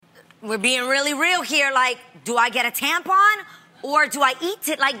we're being really real here. Like, do I get a tampon or do I eat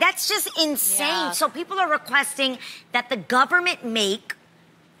it? Like, that's just insane. Yeah. So people are requesting that the government make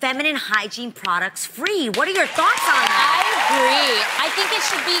feminine hygiene products free. What are your thoughts on that? I agree. I think it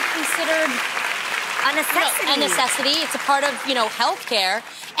should be considered A necessity. a necessity. It's a part of, healthcare.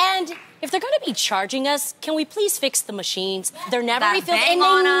 And if they're going to be charging us, can we please fix the machines? They're never That refilled bang and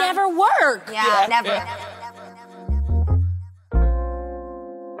on they 'em. never work. Yeah, never.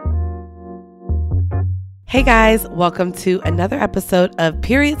 Hey guys, welcome to another episode of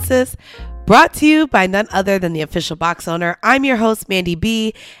Period Sis, brought to you by none other than the official box owner. I'm your host, Mandy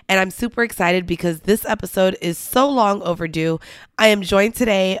B, and I'm super excited because this episode is so long overdue. I am joined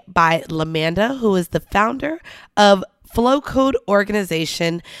today by Lamanda, who is the founder of Flow Code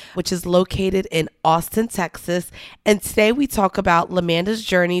Organization, which is located in Austin, Texas. And today we talk about Lamanda's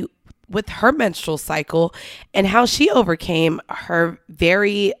journey with her menstrual cycle and how she overcame her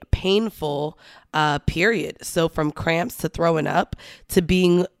very painful period. So from cramps to throwing up to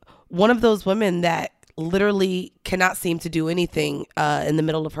being one of those women that literally cannot seem to do anything in the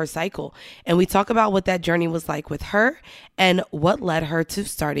middle of her cycle. And we talk about what that journey was like with her and what led her to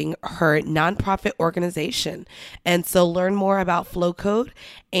starting her nonprofit organization. And so learn more about Flow Code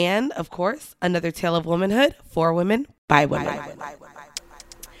and, of course, another tale of womanhood for women by women.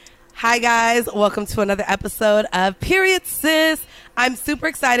 Hi guys, welcome to another episode of Period Sis. I'm super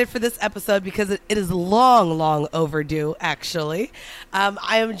excited for this episode because it is long overdue, actually.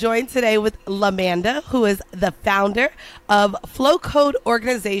 I am joined today with Lamanda, who is the founder of Flow Code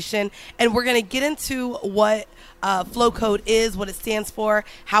Organization, and we're going to get into what Flow Code is, what it stands for,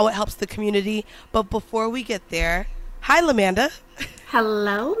 how it helps the community. But before we get there, hi Lamanda.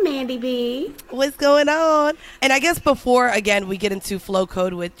 Hello, Mandy B. What's going on? And I guess before, again, we get into Flow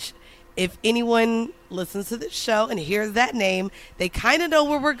Code, which if anyone listens to this show and hears that name, they kind of know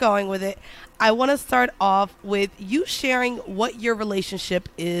where we're going with it. I want to start off with you sharing what your relationship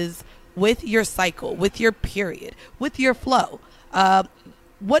is with your cycle, with your period, with your flow.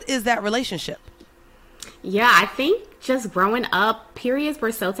 What is that relationship? Yeah, I think just growing up, periods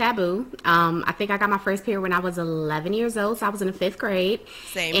were so taboo. I think I got my first period when I was 11 years old, so I was in the 5th grade.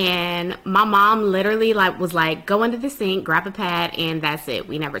 Same. And my mom literally was like, go under the sink, grab a pad, and that's it.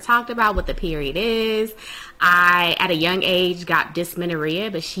 We never talked about what the period is. I, at a young age, got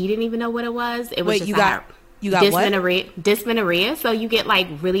dysmenorrhea, but she didn't even know what it was. It was Wait, just you got dysmenorrhea, what? Dysmenorrhea. So you get like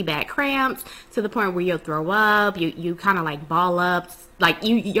really bad cramps to the point where you'll throw up. You kind of like ball up. Like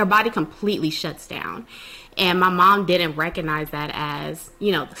your body completely shuts down. And my mom didn't recognize that as,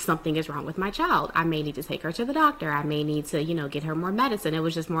 something is wrong with my child. I may need to take her to the doctor. I may need to, get her more medicine. It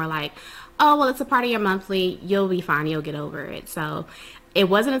was just more like, oh, well, it's a part of your monthly. You'll be fine. You'll get over it. So it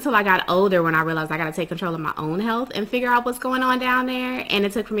wasn't until I got older when I realized I got to take control of my own health and figure out what's going on down there. And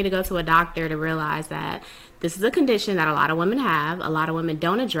it took for me to go to a doctor to realize that this is a condition that a lot of women have, a lot of women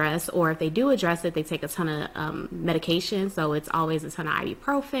don't address, or if they do address it, they take a ton of medication. So it's always a ton of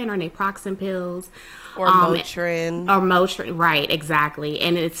ibuprofen or naproxen pills. Or Motrin. Or Motrin, right, exactly.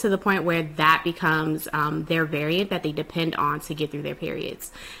 And it's to the point where that becomes their variant that they depend on to get through their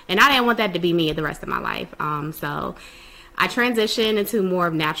periods. And I didn't want that to be me the rest of my life. So I transitioned into more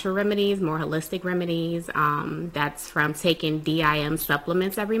of natural remedies, more holistic remedies. That's from taking DIM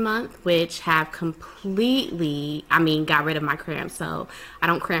supplements every month, which have completely, got rid of my cramps. So I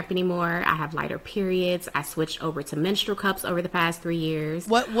don't cramp anymore. I have lighter periods. I switched over to menstrual cups over the past 3 years.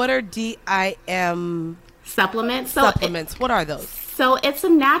 What are DIM supplements? Supplements. What are those? So it's a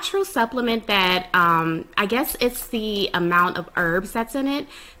natural supplement that I guess it's the amount of herbs that's in it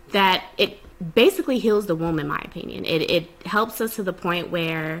that it basically heals the womb, in my opinion. It helps us to the point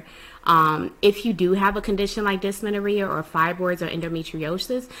where if you do have a condition like dysmenorrhea or fibroids or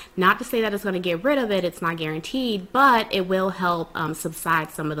endometriosis, not to say that it's going to get rid of it, it's not guaranteed, but it will help subside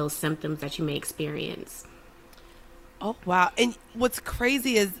some of those symptoms that you may experience. Oh, wow. And what's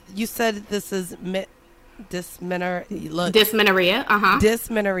crazy is you said this is dysmenorrhea.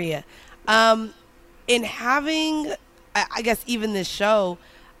 Dysmenorrhea. In having, I guess, even this show,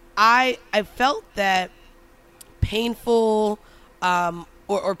 I felt that painful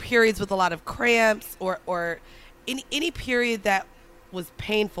or periods with a lot of cramps or any period that was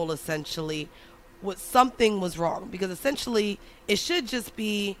painful, essentially, something was wrong. Because essentially it should just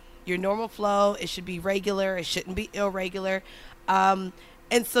be your normal flow. It should be regular. It shouldn't be irregular. And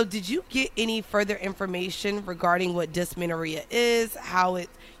so did you get any further information regarding what dysmenorrhea is, how it,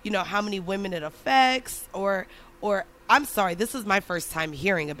 how many women it affects, or I'm sorry, this is my first time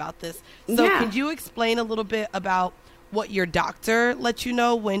hearing about this. So Could you explain a little bit about what your doctor let you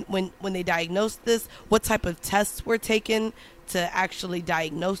know when they diagnosed this, what type of tests were taken to actually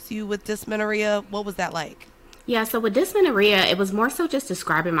diagnose you with dysmenorrhea? What was that like? Yeah, so with dysmenorrhea, it was more so just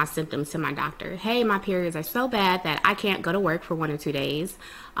describing my symptoms to my doctor. Hey, my periods are so bad that I can't go to work for 1 or 2 days.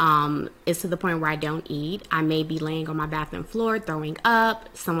 It's to the point where I don't eat. I may be laying on my bathroom floor throwing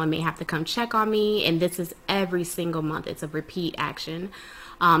up. Someone may have to come check on me. And this is every single month. It's a repeat action.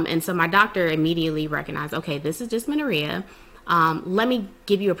 And so my doctor immediately recognized, okay, this is dysmenorrhea. Let me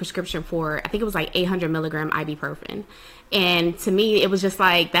give you a prescription for, I think it was like 800 milligram ibuprofen. And to me, it was just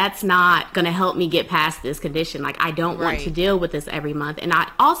like, that's not going to help me get past this condition. Like, I don't want to deal with this every month. And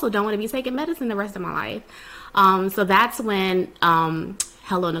I also don't want to be taking medicine the rest of my life. So that's when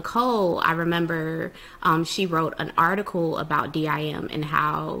Hello Nicole, I remember she wrote an article about DIM and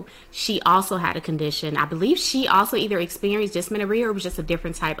how she also had a condition. I believe she also either experienced dysmenorrhea or was just a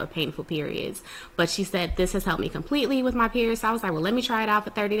different type of painful periods. But she said, this has helped me completely with my periods. So I was like, well, let me try it out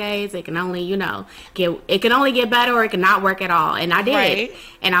for 30 days. It can only, it can only get better or it can not work at all. And I did. Right.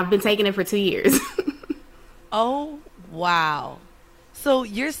 And I've been taking it for 2 years. Oh, wow. So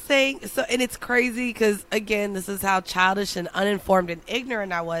you're saying, and it's crazy because, again, this is how childish and uninformed and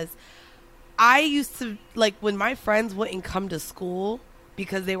ignorant I was. I used to, like, when my friends wouldn't come to school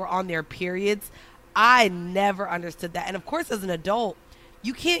because they were on their periods, I never understood that. And, of course, as an adult,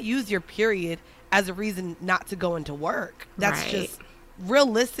 you can't use your period as a reason not to go into work. That's just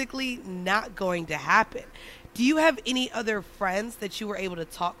realistically not going to happen. Do you have any other friends that you were able to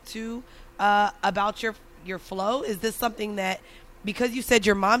talk to about your flow? Is this something that, because you said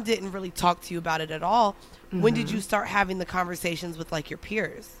your mom didn't really talk to you about it at all, when did you start having the conversations with, like, your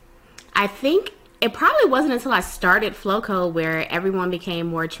peers? I think it probably wasn't until I started Flow Code where everyone became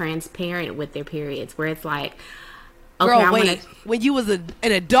more transparent with their periods, where it's like, okay, girl, wait, when you was an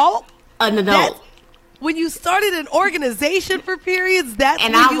adult? An adult. When you started an organization for periods, that's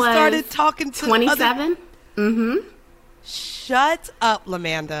when you started talking to 27? Shut up,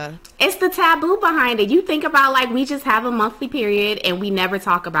 LaManda. It's the taboo behind it. You think about, like, we just have a monthly period and we never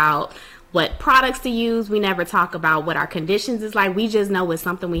talk about what products to use. We never talk about what our conditions is like. We just know it's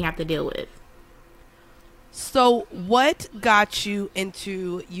something we have to deal with. So what got you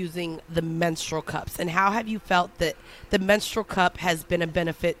into using the menstrual cups, and how have you felt that the menstrual cup has been a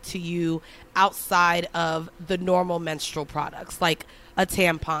benefit to you outside of the normal menstrual products, like a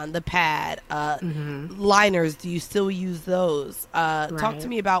tampon, the pad, liners? Do you still use those? Talk to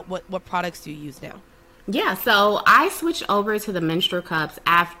me about what products do you use now? Yeah, so I switched over to the menstrual cups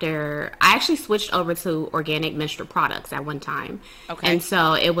after I actually switched over to organic menstrual products at one time. Okay. And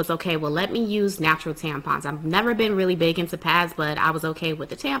so it was okay, well, let me use natural tampons. I've never been really big into pads, but I was okay with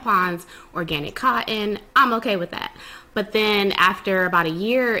the tampons, organic cotton. I'm okay with that. But then after about a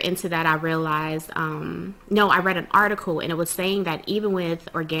year into that, I realized, I read an article and it was saying that even with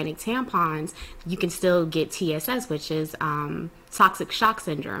organic tampons, you can still get TSS, which is toxic shock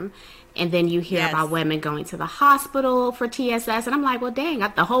syndrome. And then you hear about women going to the hospital for TSS. And I'm like, well, dang,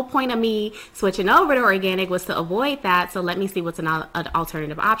 the whole point of me switching over to organic was to avoid that. So let me see what's an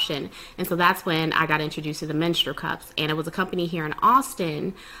alternative option. And so that's when I got introduced to the menstrual cups. And it was a company here in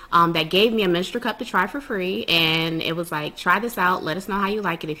Austin that gave me a menstrual cup to try for free. And it was like, try this out. Let us know how you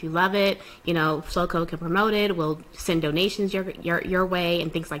like it. If you love it, Flow Code can promote it. We'll send donations your way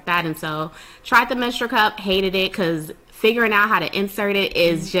and things like that. And so tried the menstrual cup, hated it because figuring out how to insert it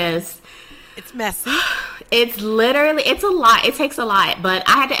is just... It's messy. It's a lot. It takes a lot, but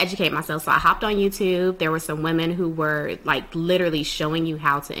I had to educate myself. So I hopped on YouTube. There were some women who were like literally showing you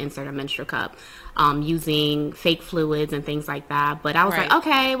how to insert a menstrual cup using fake fluids and things like that. But I was like,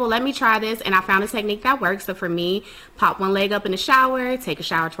 okay, well, let me try this. And I found a technique that works. So for me, pop one leg up in the shower, take a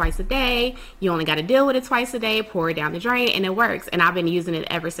shower twice a day. You only got to deal with it twice a day, pour it down the drain, and it works. And I've been using it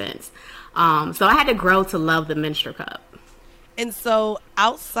ever since. So I had to grow to love the menstrual cup. And so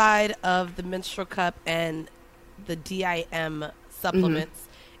outside of the menstrual cup and the DIM supplements,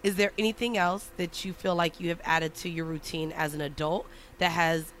 is there anything else that you feel like you have added to your routine as an adult that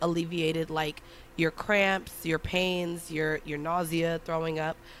has alleviated, like, your cramps, your pains, your nausea, throwing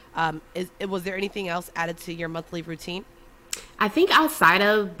up? Was there anything else added to your monthly routine? I think outside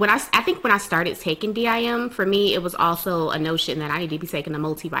of when I started taking DIM, for me, it was also a notion that I need to be taking a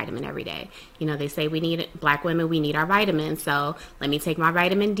multivitamin every day. They say Black women, we need our vitamins. So let me take my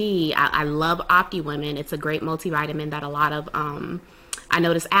vitamin D. I love Opti Women. It's a great multivitamin that a lot of I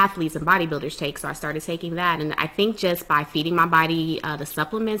noticed athletes and bodybuilders take, so I started taking that. And I think just by feeding my body the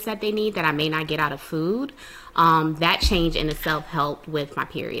supplements that they need that I may not get out of food, that change in itself helped with my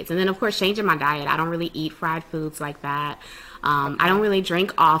periods. And then, of course, changing my diet. I don't really eat fried foods like that. I don't really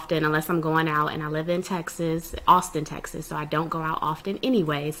drink often unless I'm going out, and I live in Texas, Austin, Texas, so I don't go out often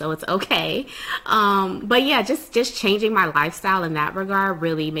anyway, so it's okay. But yeah, just changing my lifestyle in that regard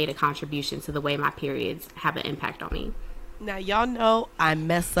really made a contribution to the way my periods have an impact on me. Now, y'all know I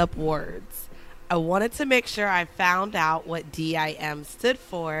mess up words. I wanted to make sure I found out what DIM stood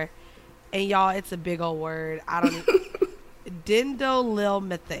for, and y'all, it's a big old word. I don't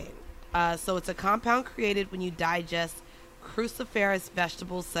Dindolylmethane. So it's a compound created when you digest cruciferous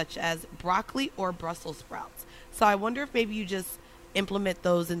vegetables such as broccoli or Brussels sprouts. So I wonder if maybe you just implement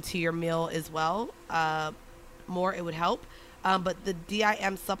those into your meal as well. More, it would help. But the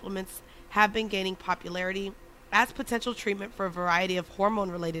DIM supplements have been gaining popularity as potential treatment for a variety of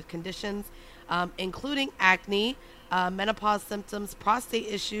hormone-related conditions, including acne, menopause symptoms, prostate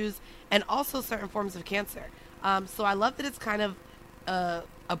issues, and also certain forms of cancer. So I love that it's kind of a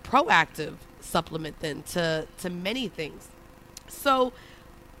proactive supplement then to many things. So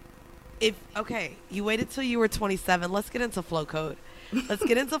you waited till you were 27. Let's get into flow code. Let's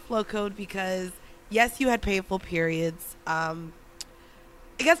get into flow code because yes, you had painful periods. I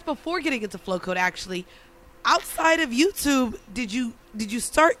guess before getting into flow code, actually, outside of YouTube, did you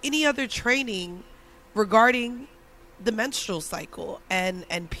start any other training regarding the menstrual cycle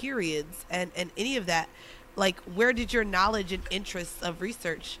and periods and any of that? Like, where did your knowledge and interests of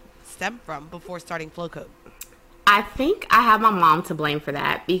research stem from before starting flow code? I think I have my mom to blame for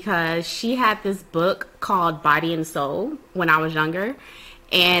that because she had this book called Body and Soul when I was younger.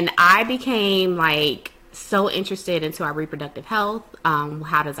 And I became like so interested into our reproductive health.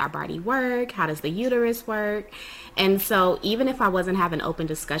 How does our body work? How does the uterus work? And so even if I wasn't having open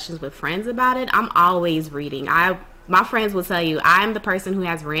discussions with friends about it, I'm always reading. My friends will tell you I'm the person who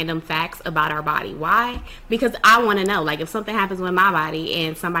has random facts about our body. Why? Because I want to know. Like if something happens with my body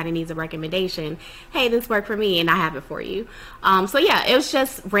and somebody needs a recommendation, hey, this worked for me and I have it for you. So yeah, it was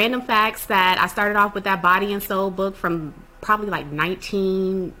just random facts that I started off with that Body and Soul book from probably like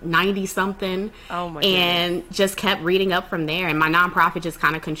 1990 something. Oh my and goodness. Just kept reading up from there. And my nonprofit just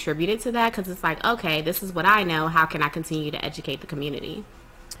kind of contributed to that because it's like, okay, this is what I know. How can I continue to educate the community?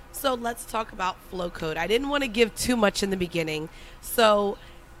 So let's talk about flow code. I didn't want to give too much in the beginning. So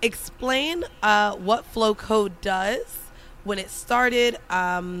explain what flow code does, when it started,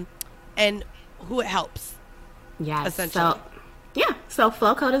 and who it helps. Yes. Essentially. So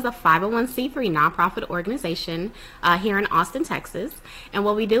Flow Code is a 501c3 nonprofit organization here in Austin, Texas. And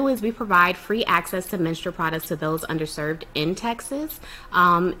what we do is we provide free access to menstrual products to those underserved in Texas.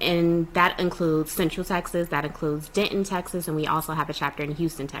 And that includes Central Texas, that includes Denton, Texas, and we also have a chapter in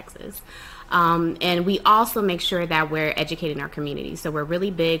Houston, Texas. And we also make sure that we're educating our community. So we're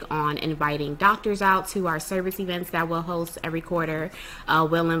really big on inviting doctors out to our service events that we'll host every quarter.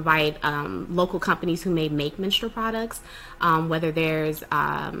 We'll invite local companies who may make menstrual products, whether there's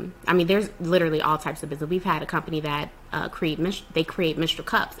literally all types of business. We've had a company that create menstrual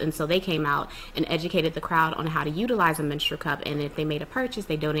cups, and so they came out and educated the crowd on how to utilize a menstrual cup, and if they made a purchase,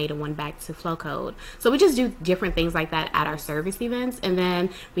 they donated one back to Flow Code. So we just do different things like that at our service events, and then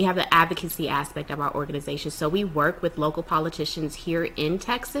we have the advocacy aspect of our organization. So we work with local politicians here in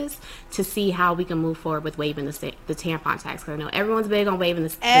Texas to see how we can move forward with waiving the tampon tax, because I know everyone's big on waiving the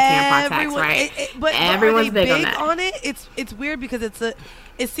tampon tax, right? But everyone's are they big on that. It's weird because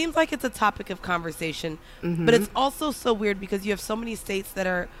it seems like it's a topic of conversation, but it's also so weird because you have so many states that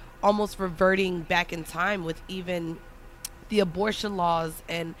are almost reverting back in time with even the abortion laws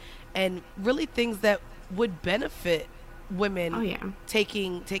and really things that would benefit women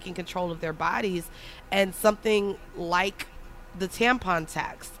taking control of their bodies, and something like the tampon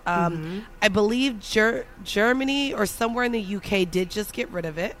tax. I believe Germany or somewhere in the UK did just get rid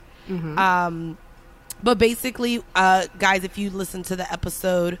of it. But basically, guys, if you listen to the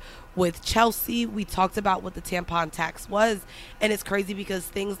episode with Chelsea, we talked about what the tampon tax was. And it's crazy because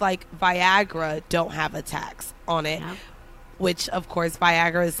things like Viagra don't have a tax on it, which, of course,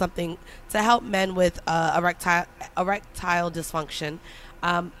 Viagra is something to help men with erectile dysfunction.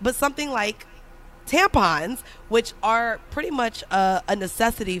 But something like tampons, which are pretty much a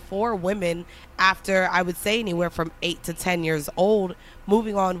necessity for women after, I would say, anywhere from 8 to 10 years old,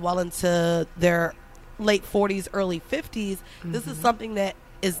 moving on well into their late 40s, early 50s, this is something that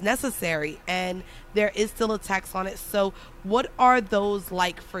is necessary, and there is still a tax on it. So what are those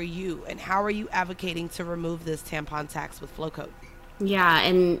like for you, and how are you advocating to remove this tampon tax with Flow Code? Yeah,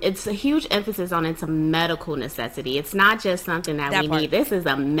 and it's a huge emphasis on it's a medical necessity. It's not just something that we need. This is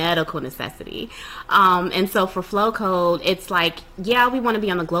a medical necessity. And so for Flow Code, it's like, yeah, we want to be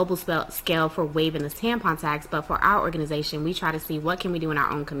on the global scale for waiving this tampon tax, but for our organization, we try to see what can we do in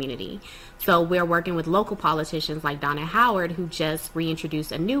our own community. So we're working with local politicians like Donna Howard, who just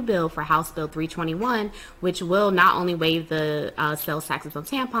reintroduced a new bill for House Bill 321, which will not only waive the sales taxes on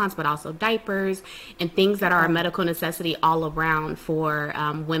tampons, but also diapers and things that are a medical necessity all around for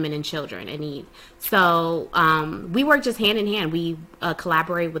women and children in need. So we work just hand in hand. We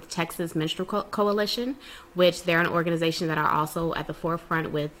collaborate with Texas Menstrual Coalition, which they're an organization that are also at the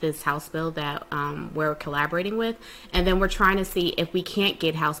forefront with this House bill that we're collaborating with. And then we're trying to see if we can't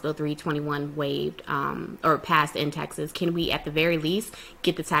get House Bill 321 waived or passed in Texas, can we at the very least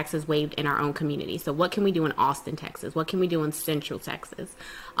get the taxes waived in our own community? So what can we do in Austin, Texas? What can we do in Central Texas?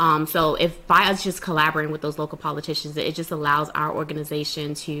 So if by us just collaborating with those local politicians, it just allows our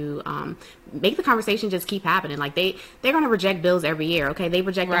organization to make the conversation just keep happening. Like they're going to reject bills every year. Okay, they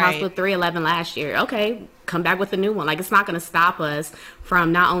rejected House Bill 311 last year. Okay, come back with a new one. Like it's not going to stop us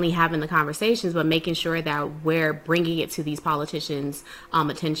from not only having the conversations, but making sure that we're bringing it to these politicians'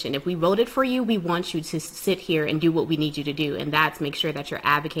 attention. If we voted for you, we want you to sit here and do what we need you to do, and that's make sure that you're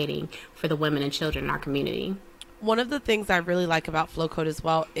advocating for the women and children in our community. One of the things I really like about Flow Code as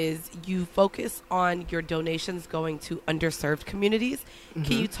well is you focus on your donations going to underserved communities. Mm-hmm.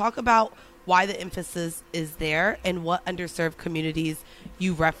 Can you talk about why the emphasis is there and what underserved communities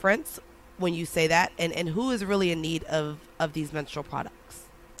you reference when you say that, and who is really in need of these menstrual products?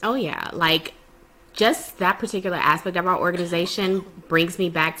 Oh, yeah. Like, just that particular aspect of our organization brings me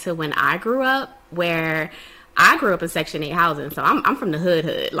back to when I grew up, where I grew up in Section 8 housing, so I'm from the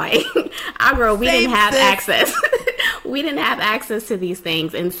hood. Like, I grew up, we didn't have access. We didn't have access to these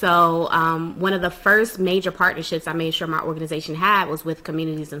things. And so one of the first major partnerships I made sure my organization had was with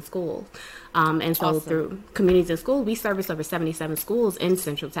communities and schools. And so through communities and schools, we service over 77 schools in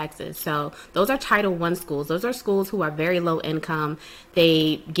Central Texas. So those are Title I schools. Those are schools who are very low income.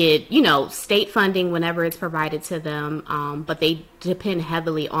 They get, state funding whenever it's provided to them, but they depend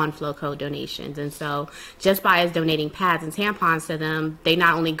heavily on Flow Code donations. And so just by us donating pads and tampons to them, they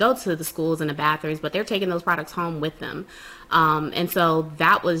not only go to the schools and the bathrooms, but they're taking those products home with them. And so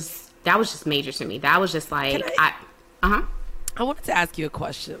that was just major to me. That was just like, I wanted to ask you a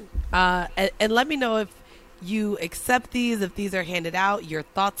question, and let me know if you accept these, if these are handed out, your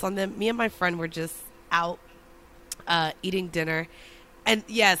thoughts on them. Me and my friend were just out eating dinner, and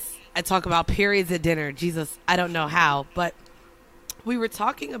yes, I talk about periods at dinner. Jesus, I don't know how, but we were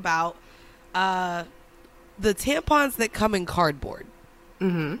talking about the tampons that come in cardboard.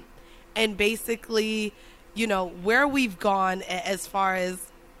 Mm-hmm. And basically, where we've gone as far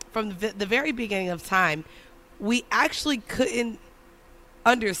as from the very beginning of time, we actually couldn't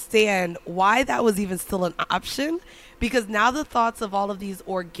understand why that was even still an option, because now the thoughts of all of these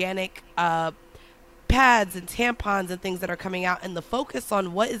organic pads and tampons and things that are coming out and the focus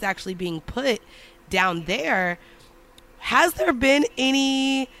on what is actually being put down there, has there been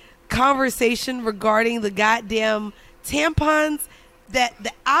any conversation regarding the goddamn tampons that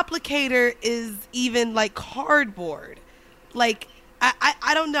the applicator is even like cardboard? Like,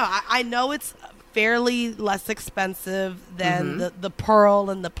 I don't know. I know it's fairly less expensive than the pearl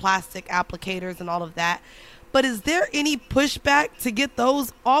and the plastic applicators and all of that, but is there any pushback to get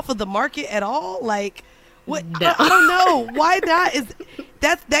those off of the market at all? Like, what? No. I don't know. Why not?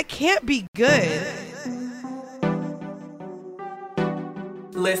 That can't be good.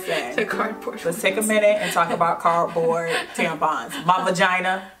 Listen, let's take a minute and talk about cardboard tampons. My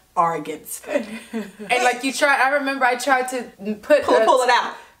vagina are against it. And like I remember I tried to pull it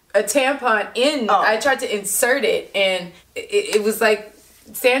out. A tampon in. Oh. I tried to insert it, and it was like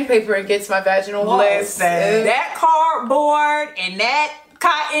sandpaper against my vaginal walls. Listen, that cardboard and that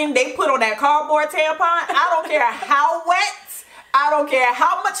cotton they put on that cardboard tampon, I don't care how wet, I don't care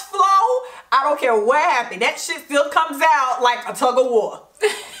how much flow, I don't care what happened. That shit still comes out like a tug of war.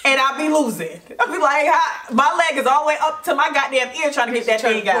 And I be losing. I be like, my leg is all the way up to my goddamn ear trying to get that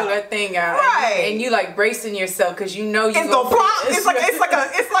thing out. Pull that thing out, right? And you like bracing yourself because you know you're gonna flop. It's like a.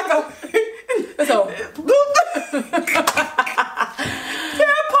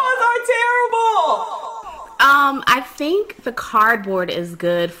 Tampons are terrible. I think the cardboard is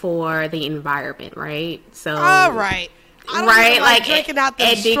good for the environment, right? So, all right. Like drinking out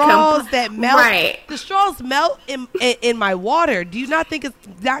the straws that melt. Right. The straws melt in my water. Do you not think it's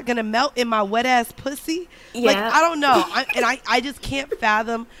not gonna melt in my wet ass pussy? Yeah. Like, I don't know. I just can't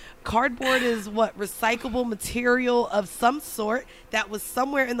fathom. Cardboard is what, recyclable material of some sort that was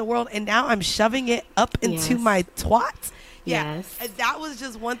somewhere in the world, and now I'm shoving it up into my twat. Yeah. Yes. And that was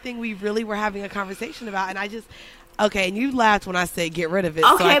just one thing we really were having a conversation about. And okay, and you laughed when I said get rid of it.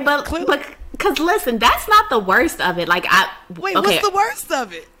 Okay, but because listen, that's not the worst of it. Wait, what's the worst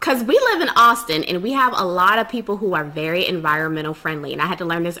of it? Because we live in Austin, and we have a lot of people who are very environmental friendly, and I had to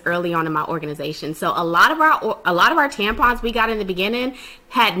learn this early on in my organization. So a lot of our tampons we got in the beginning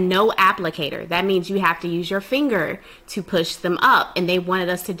had no applicator. That means you have to use your finger to push them up, and they wanted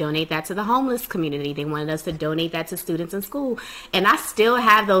us to donate that to the homeless community. They wanted us to donate that to students in school, and I still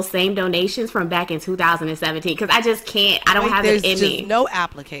have those same donations from back in 2017 because I just can't. I don't have it in me. No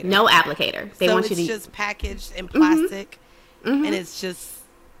applicator. No applicator. They so want you it's to just packaged in plastic, and it's just.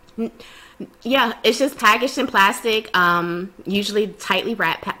 Yeah, it's just packaged in plastic, usually tightly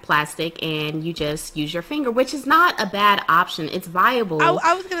wrapped plastic, and you just use your finger, which is not a bad option. It's viable.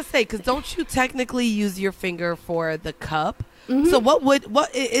 I was gonna say, because don't you technically use your finger for the cup? So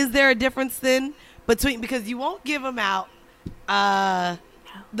what is there a difference then between, because you won't give them out the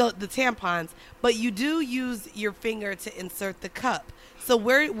tampons, but you do use your finger to insert the cup. So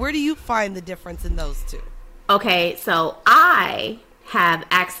where do you find the difference in those two? Okay, so I have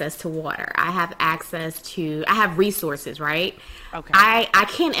access to water. I have resources, right? Okay. I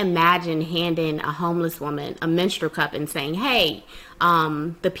can't imagine handing a homeless woman a menstrual cup and saying, hey,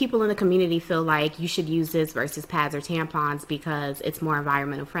 the people in the community feel like you should use this versus pads or tampons because it's more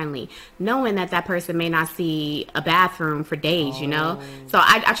environmental friendly, knowing that person may not see a bathroom for days, you know? So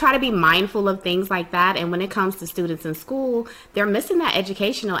I try to be mindful of things like that. And when it comes to students in school, they're missing that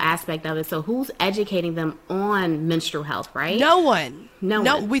educational aspect of it. So who's educating them on menstrual health, right? No one.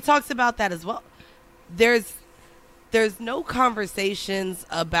 No. We talked about that as well. There's no conversations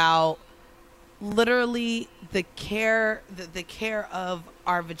about literally the care of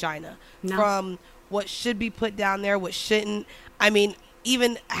our vagina, from what should be put down there, what shouldn't. I mean,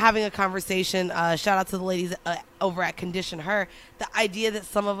 even having a conversation, shout out to the ladies over at Condition Her, the idea that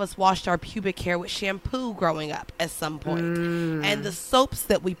some of us washed our pubic hair with shampoo growing up at some point, and the soaps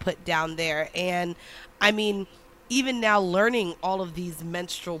that we put down there. And I mean, even now learning all of these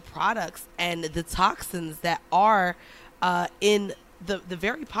menstrual products and the toxins that are in the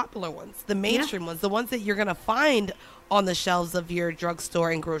very popular ones, the mainstream ones, the ones that you're going to find on the shelves of your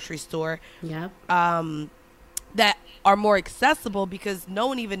drugstore and grocery store, that are more accessible because no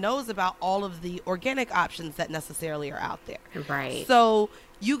one even knows about all of the organic options that necessarily are out there. Right. So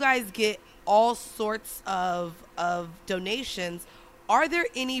you guys get all sorts of donations. Are there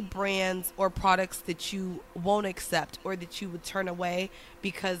any brands or products that you won't accept or that you would turn away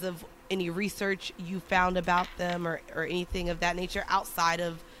because of any research you found about them or anything of that nature outside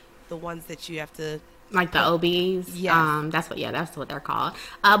of the ones that you have to, like the OBs? Yes. That's what they're called.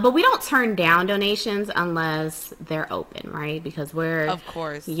 But we don't turn down donations unless they're open, right? Because of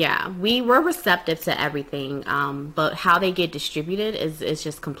course. Yeah, we're receptive to everything. But how they get distributed is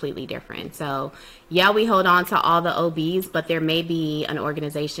just completely different. So yeah, we hold on to all the OBs, but there may be an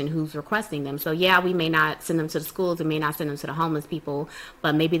organization who's requesting them. So yeah, we may not send them to the schools, we may not send them to the homeless people,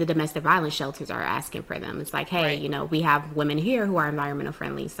 but maybe the domestic violence shelters are asking for them. It's like, hey, you know, we have women here who are environmental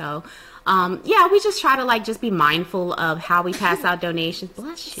friendly. So yeah, we just try to just be mindful of how we pass out donations.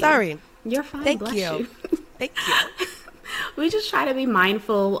 Bless you. Sorry. You're fine. Thank Bless you. Thank you. We just try to be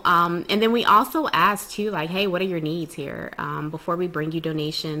mindful. And then we also ask too, like, hey, what are your needs here? Before we bring you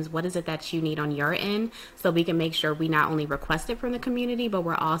donations, what is it that you need on your end? So we can make sure we not only request it from the community, but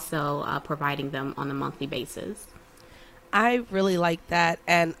we're also providing them on a monthly basis. I really like that.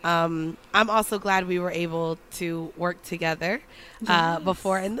 And I'm also glad we were able to work together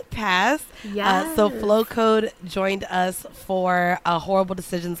before in the past. Yes. So Flow Code joined us for a Horrible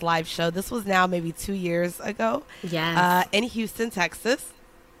Decisions live show. This was now maybe 2 years ago. Yes. In Houston, Texas.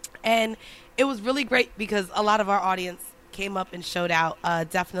 And it was really great because a lot of our audience came up and showed out,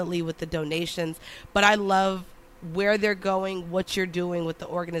 definitely with the donations. But I love where they're going, what you're doing with the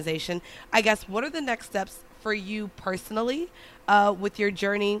organization. I guess, what are the next steps for you personally with your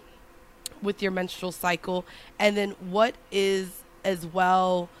journey with your menstrual cycle, and then what is as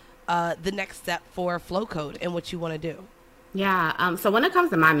well the next step for Flow Code and what you want to do? Yeah. So when it comes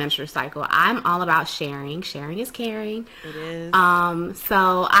to my menstrual cycle, I'm all about sharing. Sharing is caring. It is.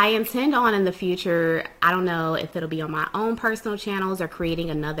 So I intend on in the future, I don't know if it'll be on my own personal channels or creating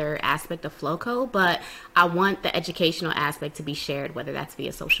another aspect of Flow Code, but I want the educational aspect to be shared, whether that's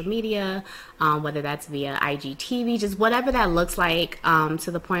via social media, whether that's via IGTV, just whatever that looks like,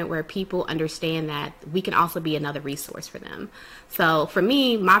 to the point where people understand that we can also be another resource for them. So for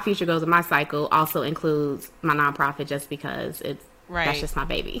me, my future goals of my cycle also includes my nonprofit, just because it's Right. That's just my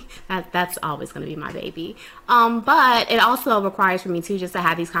baby. That's always going to be my baby. But it also requires for me too just to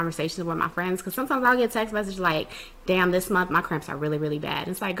have these conversations with my friends, because sometimes I'll get text message like, damn, this month my cramps are really, really bad.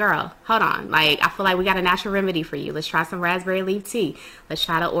 It's like, girl, hold on. Like, I feel like we got a natural remedy for you. Let's try some raspberry leaf tea. Let's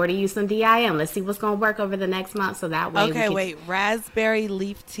try to order you some DIM. Let's see what's going to work over the next month, so that way Okay, wait, raspberry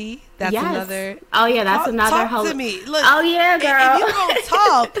leaf tea? That's yes. another. Oh yeah, that's another. Talk to me. Look. Oh yeah, girl.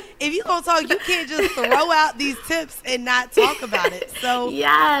 If you gonna talk, you can't just throw out these tips and not talk about it. So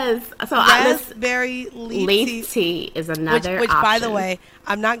yes. So raspberry leaf tea is another which option. by the way,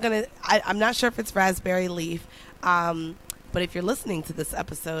 I'm not sure if it's raspberry leaf. But if you're listening to this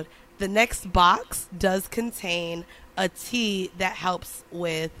episode, the next box does contain a tea that helps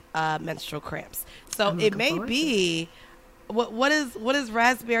with menstrual cramps. So it may be. What is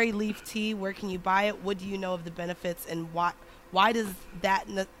raspberry leaf tea? Where can you buy it? What do you know of the benefits, and why does that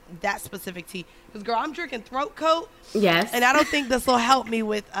specific tea? Because girl, I'm drinking throat coat. Yes. And I don't think this will help me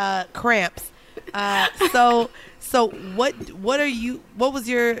with cramps. So what was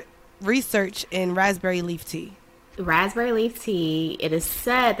your research in raspberry leaf tea? Raspberry leaf tea, it is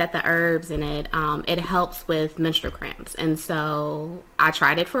said that the herbs in it, it helps with menstrual cramps. And so I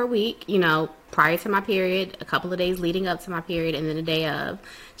tried it for a week, prior to my period, a couple of days leading up to my period, and then the day of,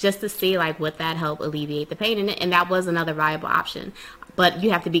 just to see like would that help alleviate the pain in it. And that was another viable option. But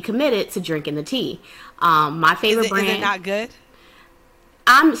you have to be committed to drinking the tea. My favorite brand. Is it not good?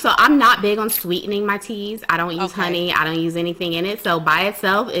 I'm not big on sweetening my teas. I don't use honey. I don't use anything in it. So by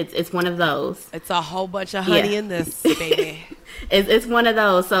itself, it's one of those. It's a whole bunch of honey in this, baby. It's one of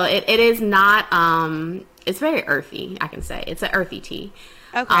those. So it is not. It's very earthy. I can say it's an earthy tea.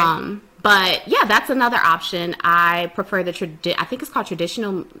 Okay. But yeah, that's another option. I prefer the I think it's called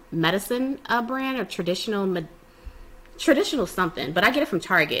Traditional Medicine brand, or traditional something. But I get it from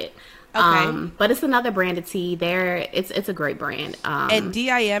Target. Okay. But it's another brand of tea. It's a great brand. And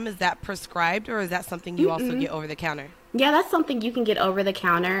DIM, is that prescribed, or is that something you also get over the counter? Yeah, that's something you can get over the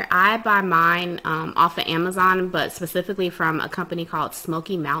counter. I buy mine off of Amazon, but specifically from a company called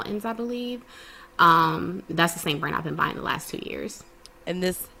Smoky Mountains, I believe. That's the same brand I've been buying the last 2 years. And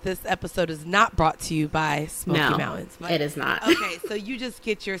this episode is not brought to you by Smoky Mountains. It is not. Okay, so you just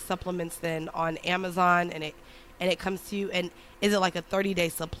get your supplements then on Amazon, and it comes to you. And is it like a 30-day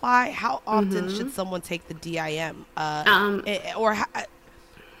supply? How often should someone take the DIM?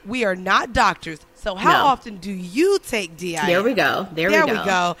 We are not doctors, so how often do you take DIM? There we go. There we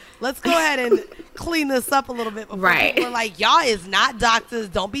go. Let's go ahead and clean this up a little bit before people are like, y'all is not doctors.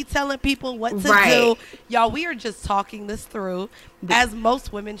 Don't be telling people what to do. Y'all, we are just talking this through, as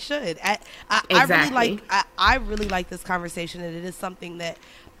most women should. I really like this conversation, and it is something that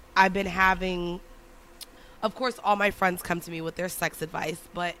I've been having. Of course, all my friends come to me with their sex advice,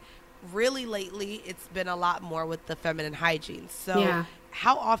 but really lately it's been a lot more with the feminine hygiene. So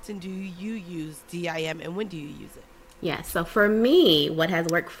how often do you use DIM, and when do you use it? Yeah, so for me, what has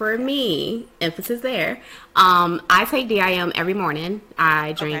worked for me, emphasis there, I take DIM every morning.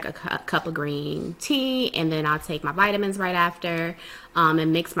 I drink a cup of green tea, and then I'll take my vitamins right after,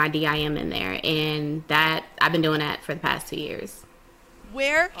 and mix my DIM in there. And that I've been doing that for the past 2 years.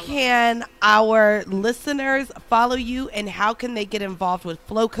 Where can our listeners follow you, and how can they get involved with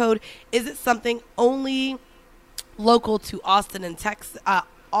Flow Code? Is it something only local to Austin and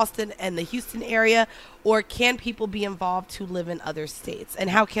Austin and the Houston area, or can people be involved who live in other states, and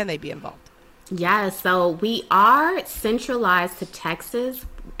how can they be involved? Yeah, so we are centralized to Texas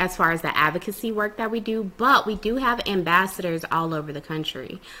as far as the advocacy work that we do, but we do have ambassadors all over the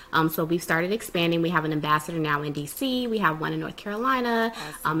country. So we've started expanding. We have an ambassador now in DC. We have one in North Carolina,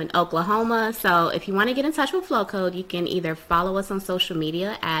 in Oklahoma. So if you want to get in touch with Flow Code, you can either follow us on social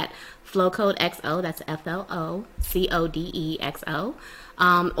media at FlowCodeXO, that's FLOCODEXO.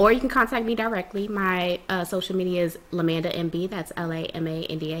 Or you can contact me directly. My social media is Lamanda MB. That's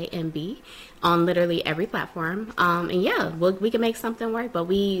LAMANDA MB on literally every platform. And yeah, we can make something work. But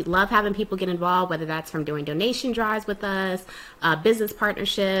we love having people get involved, whether that's from doing donation drives with us, business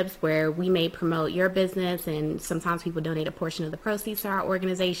partnerships where we may promote your business, and sometimes people donate a portion of the proceeds to our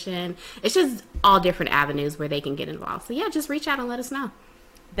organization. It's just all different avenues where they can get involved. So yeah, just reach out and let us know.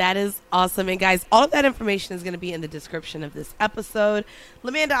 That is awesome. And guys, all of that information is going to be in the description of this episode.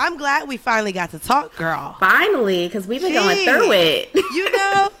 Lamanda, I'm glad we finally got to talk, girl. Finally, because we've been going through it.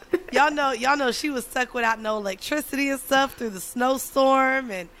 Y'all know she was stuck without no electricity and stuff through the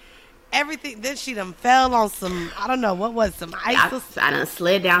snowstorm and everything. Then she done fell on some, I don't know, what was some ice? I done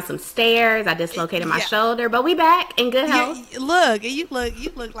slid down some stairs. I dislocated my shoulder, but we back in good health. You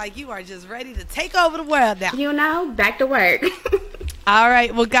look like you are just ready to take over the world now. Back to work. All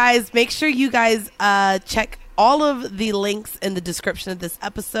right. Well, guys, make sure you guys check all of the links in the description of this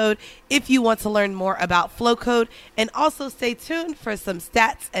episode if you want to learn more about Flow Code. And also stay tuned for some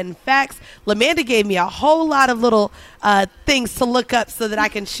stats and facts. Lamanda gave me a whole lot of little things to look up so that I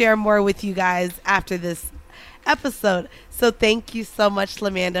can share more with you guys after this episode. So thank you so much,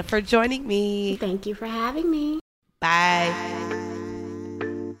 Lamanda, for joining me. Thank you for having me. Bye.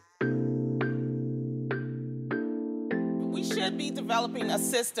 We should be developing a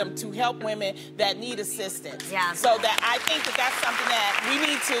system to help women that need assistance. Yeah. So that I think that that's something that we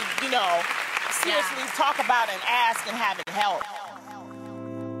need to, seriously talk about and ask and have it help.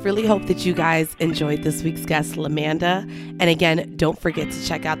 Really hope that you guys enjoyed this week's guest, Lamanda. And again, don't forget to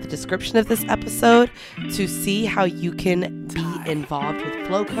check out the description of this episode to see how you can be involved with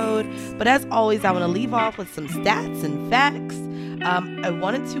Flow Code. But as always, I want to leave off with some stats and facts. I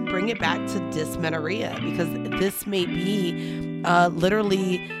wanted to bring it back to dysmenorrhea because this may be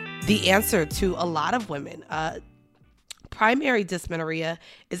literally the answer to a lot of women. Primary dysmenorrhea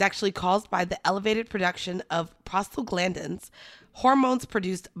is actually caused by the elevated production of prostaglandins, hormones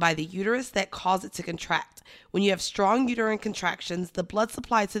produced by the uterus that cause it to contract. When you have strong uterine contractions, the blood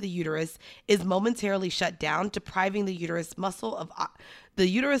supply to the uterus is momentarily shut down, depriving the uterus muscle of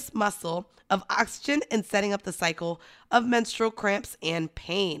oxygen and setting up the cycle of menstrual cramps and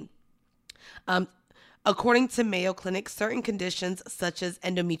pain. According to Mayo Clinic, certain conditions such as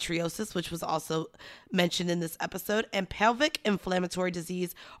endometriosis, which was also mentioned in this episode, and pelvic inflammatory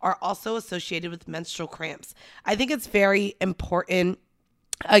disease are also associated with menstrual cramps. I think it's very important,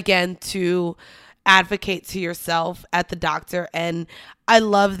 again, to advocate to yourself at the doctor. And I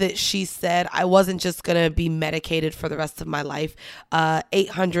love that she said, I wasn't just going to be medicated for the rest of my life.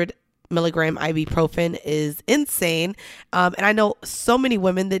 800 milligram ibuprofen is insane. And I know so many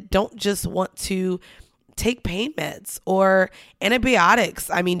women that don't just want to take pain meds or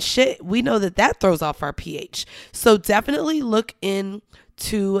antibiotics. I mean, we know that throws off our pH. So definitely look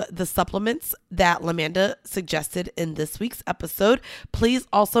into the supplements that Lamanda suggested in this week's episode. Please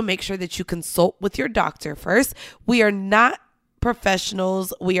also make sure that you consult with your doctor first. We are not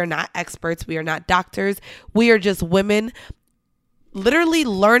professionals. We are not experts. We are not doctors. We are just women literally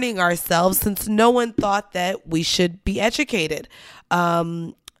learning ourselves, since no one thought that we should be educated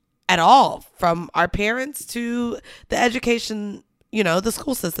at all, from our parents to the education, the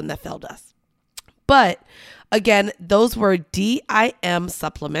school system that failed us. But again, those were DIM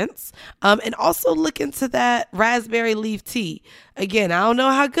supplements. And also look into that raspberry leaf tea. Again, I don't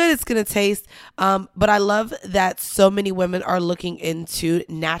know how good it's going to taste, but I love that so many women are looking into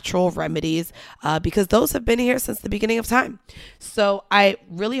natural remedies because those have been here since the beginning of time. So I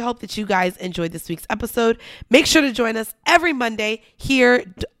really hope that you guys enjoyed this week's episode. Make sure to join us every Monday here.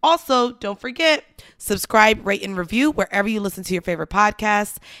 Also, don't forget, subscribe, rate, and review wherever you listen to your favorite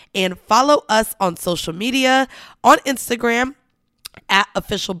podcasts, and follow us on social media, on Instagram at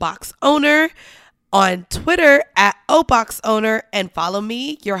officialboxowner, on Twitter at oboxowner, and follow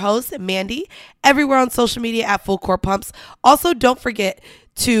me, your host, Mandy, everywhere on social media at Full Court Pumps. Also, don't forget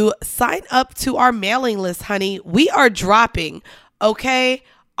to sign up to our mailing list, honey. We are dropping,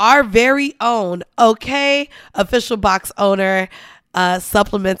 our very own, Official Box Owner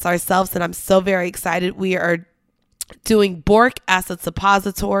supplements ourselves, and I'm so very excited. We are doing boric acid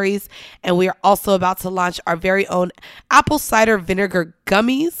suppositories, and we are also about to launch our very own apple cider vinegar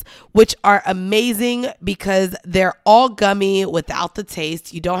gummies, which are amazing because they're all gummy without the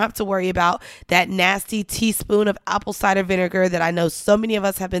taste. You don't have to worry about that nasty teaspoon of apple cider vinegar that I know so many of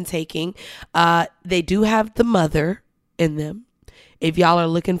us have been taking. They do have the mother in them, if y'all are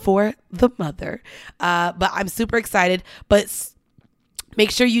looking for the mother. But I'm super excited. But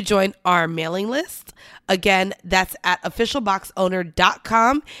make sure you join our mailing list. Again, that's at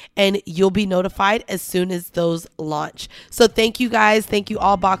officialboxowner.com, and you'll be notified as soon as those launch. So thank you guys. Thank you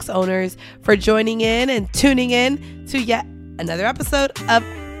all box owners for joining in and tuning in to yet another episode of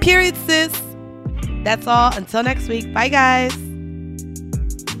Period Sis. That's all. Until next week. Bye, guys.